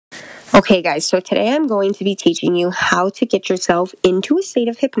Okay, guys, so today I'm going to be teaching you how to get yourself into a state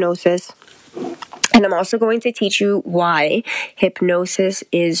of hypnosis. And I'm also going to teach you why hypnosis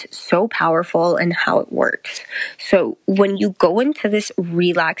is so powerful and how it works. So when you go into this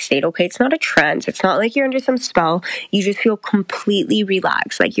relaxed state, okay, it's not a trance. It's not like you're under some spell. You just feel completely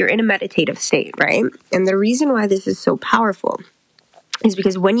relaxed, like you're in a meditative state, right? And the reason why this is so powerful is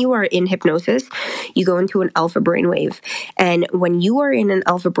because when you are in hypnosis, you go into an alpha brainwave. And when you are in an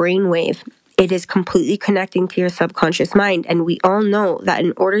alpha brainwave, it is completely connecting to your subconscious mind. And we all know that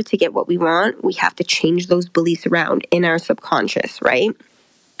in order to get what we want, we have to change those beliefs around in our subconscious, right?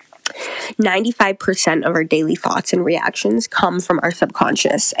 95% of our daily thoughts and reactions come from our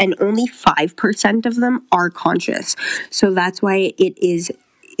subconscious, and only 5% of them are conscious. So that's why it is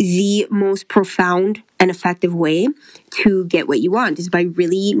the most profound and effective way to get what you want is by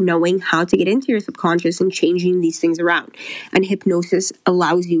really knowing how to get into your subconscious and changing these things around. And hypnosis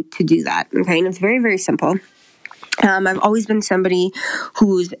allows you to do that. Okay. And it's very, very simple. I've always been somebody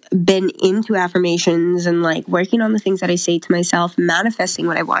who's been into affirmations and like working on the things that I say to myself, manifesting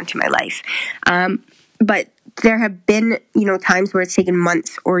what I want in my life. But there have been, times where it's taken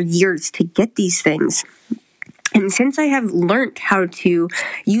months or years to get these things. And since I have learned how to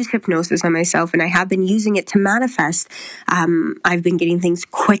use hypnosis on myself and I have been using it to manifest, I've been getting things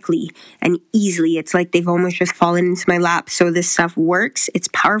quickly and easily. It's like they've almost just fallen into my lap. So this stuff works. It's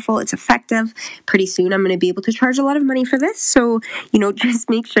powerful. It's effective. Pretty soon I'm going to be able to charge a lot of money for this. So, just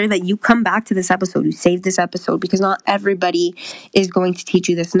make sure that you come back to this episode, you save this episode, because not everybody is going to teach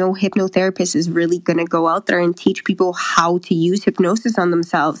you this. No hypnotherapist is really going to go out there and teach people how to use hypnosis on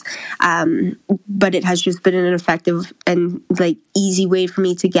themselves. But it has just been an effective and easy way for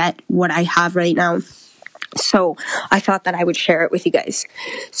me to get what I have right now. So I thought that I would share it with you guys.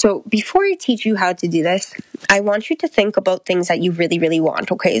 So before I teach you how to do this, I want you to think about things that you really, really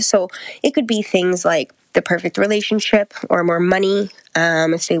want. Okay. So it could be things like the perfect relationship or more money,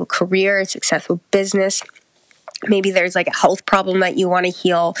 a stable career, a successful business. Maybe there's a health problem that you want to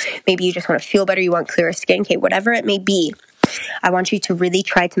heal. Maybe you just want to feel better. You want clearer skin. Okay. Whatever it may be. I want you to really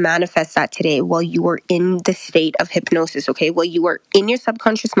try to manifest that today while you are in the state of hypnosis, okay? While you are in your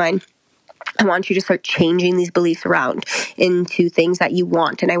subconscious mind, I want you to start changing these beliefs around into things that you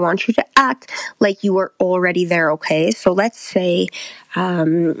want. And I want you to act like you are already there, okay? So let's say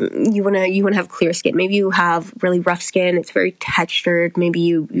you want to have clear skin. Maybe you have really rough skin. It's very textured. Maybe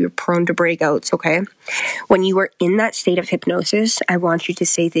you're prone to breakouts, okay? When you are in that state of hypnosis, I want you to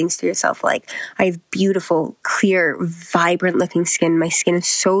say things to yourself like, I have beautiful, clear, vibrant looking skin. My skin is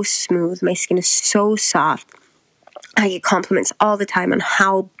so smooth. My skin is so soft. I get compliments all the time on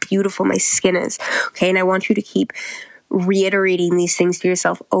how beautiful my skin is. Okay. And I want you to keep reiterating these things to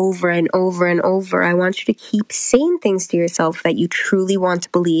yourself over and over and over. I want you to keep saying things to yourself that you truly want to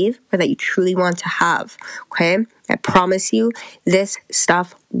believe or that you truly want to have. Okay. I promise you this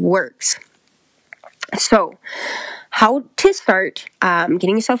stuff works. So how to start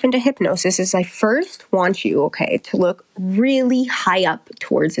getting yourself into hypnosis is I first want you, okay, to look really high up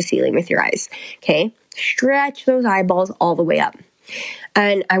towards the ceiling with your eyes. Okay. Stretch those eyeballs all the way up.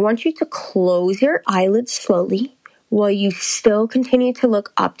 And I want you to close your eyelids slowly while you still continue to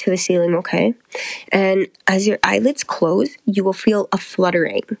look up to the ceiling, okay? And as your eyelids close, you will feel a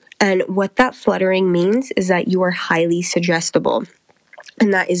fluttering. And what that fluttering means is that you are highly suggestible.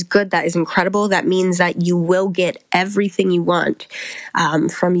 And that is good. That is incredible. That means that you will get everything you want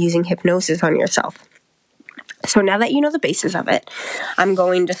from using hypnosis on yourself. So now that you know the basis of it, I'm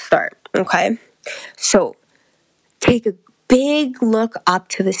going to start, okay? So take a big look up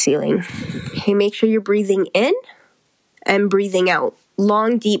to the ceiling. Okay, make sure you're breathing in and breathing out.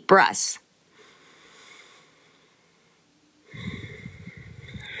 Long, deep breaths.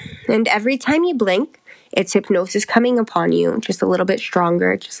 And every time you blink, it's hypnosis coming upon you, just a little bit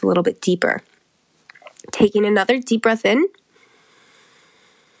stronger, just a little bit deeper. Taking another deep breath in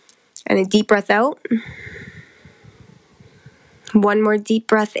and a deep breath out. One more deep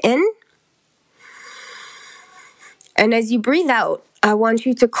breath in. And as you breathe out, I want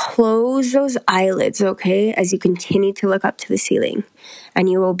you to close those eyelids, okay, as you continue to look up to the ceiling. And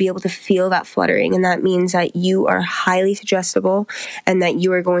you will be able to feel that fluttering. And that means that you are highly suggestible and that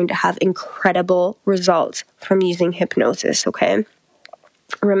you are going to have incredible results from using hypnosis, okay?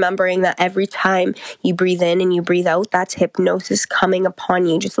 Remembering that every time you breathe in and you breathe out, that's hypnosis coming upon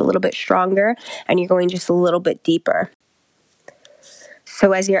you just a little bit stronger and you're going just a little bit deeper.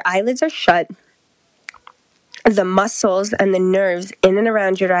 So as your eyelids are shut, the muscles and the nerves in and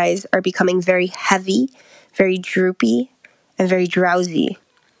around your eyes are becoming very heavy, very droopy, and very drowsy.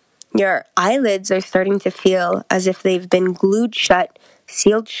 Your eyelids are starting to feel as if they've been glued shut,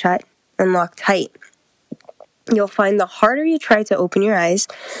 sealed shut, and locked tight. You'll find the harder you try to open your eyes,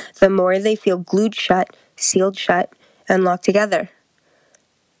 the more they feel glued shut, sealed shut, and locked together.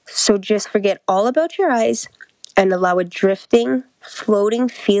 So just forget all about your eyes and allow a drifting, floating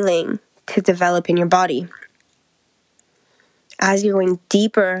feeling to develop in your body. As you're going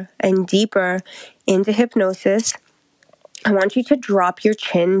deeper and deeper into hypnosis, I want you to drop your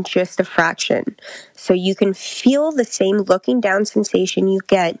chin just a fraction so you can feel the same looking down sensation you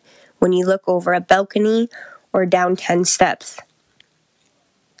get when you look over a balcony or down 10 steps.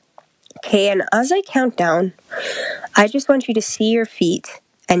 Okay, and as I count down, I just want you to see your feet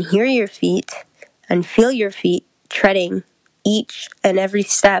and hear your feet and feel your feet treading each and every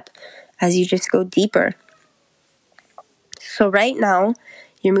step as you just go deeper. So right now,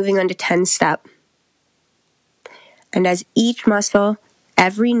 you're moving on to 10 step. And as each muscle,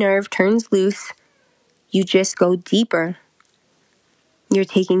 every nerve turns loose, you just go deeper. You're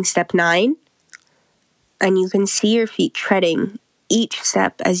taking step 9, and you can see your feet treading each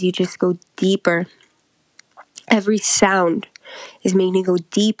step as you just go deeper. Every sound is making you go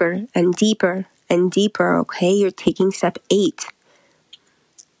deeper and deeper and deeper, okay? You're taking step 8.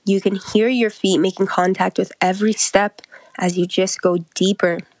 You can hear your feet making contact with every step as you just go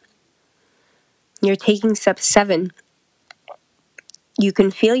deeper. You're taking step 7. You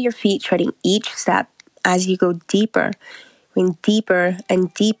can feel your feet treading each step as you go deeper, going deeper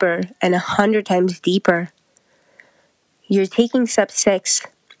and deeper and 100 times deeper. You're taking step 6,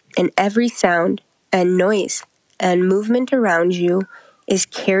 and every sound and noise and movement around you is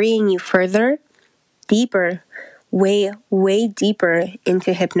carrying you further, deeper, way, way deeper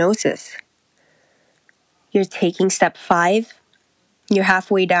into hypnosis. You're taking step 5, you're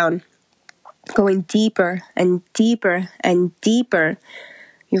halfway down, going deeper and deeper and deeper.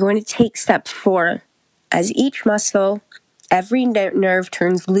 You're going to take step 4. As each muscle, every nerve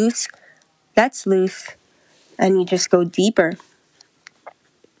turns loose, that's loose, and you just go deeper.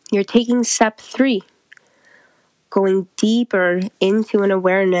 You're taking step 3, going deeper into an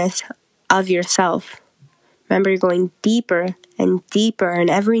awareness of yourself. Remember, you're going deeper and deeper, and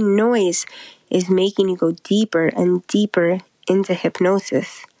every noise is making you go deeper and deeper into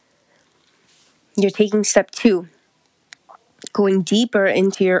hypnosis. You're taking step 2, going deeper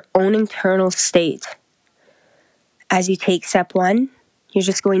into your own internal state. As you take step 1, you're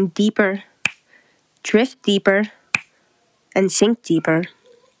just going deeper, drift deeper, and sink deeper.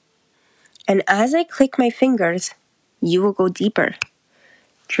 And as I click my fingers, you will go deeper,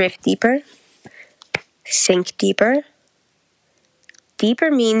 drift deeper, sink deeper.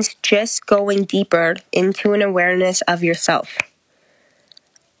 Deeper means just going deeper into an awareness of yourself.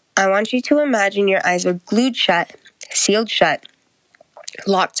 I want you to imagine your eyes are glued shut, sealed shut,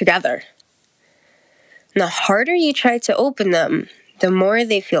 locked together. And the harder you try to open them, the more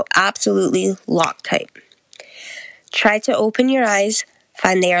they feel absolutely locked tight. Try to open your eyes,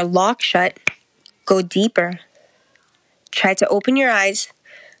 find they are locked shut, go deeper. Try to open your eyes,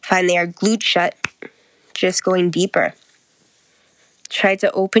 find they are glued shut, just going deeper. Try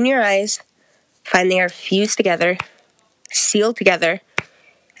to open your eyes, find they are fused together, sealed together,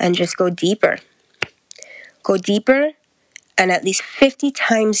 and just go deeper. Go deeper and at least 50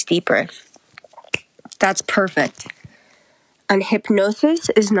 times deeper. That's perfect. And hypnosis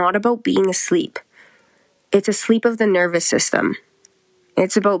is not about being asleep. It's a sleep of the nervous system.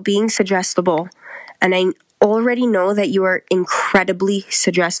 It's about being suggestible. And I already know that you are incredibly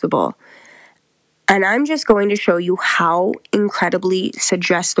suggestible. And I'm just going to show you how incredibly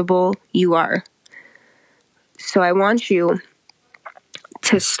suggestible you are. So I want you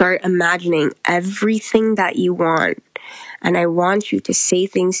to start imagining everything that you want. And I want you to say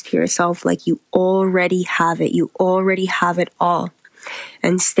things to yourself like you already have it. You already have it all.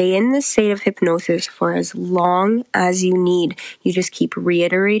 And stay in this state of hypnosis for as long as you need. You just keep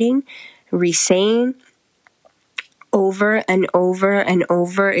reiterating, re-saying over and over and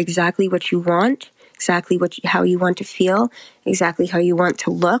over exactly what you want, exactly how you want to feel, exactly how you want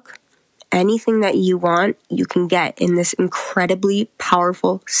to look. Anything that you want, you can get in this incredibly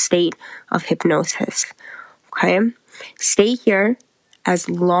powerful state of hypnosis. Okay? Stay here as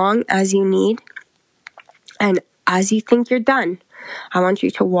long as you need. And as you think you're done, I want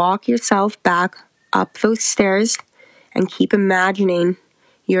you to walk yourself back up those stairs and keep imagining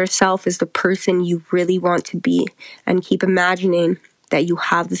yourself as the person you really want to be. And keep imagining that you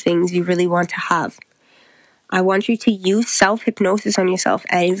have the things you really want to have. I want you to use self-hypnosis on yourself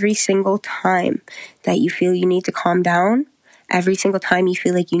every single time that you feel you need to calm down, every single time you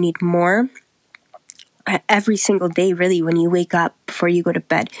feel like you need more, every single day really when you wake up before you go to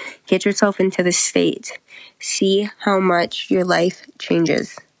bed. Get yourself into this state. See how much your life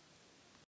changes.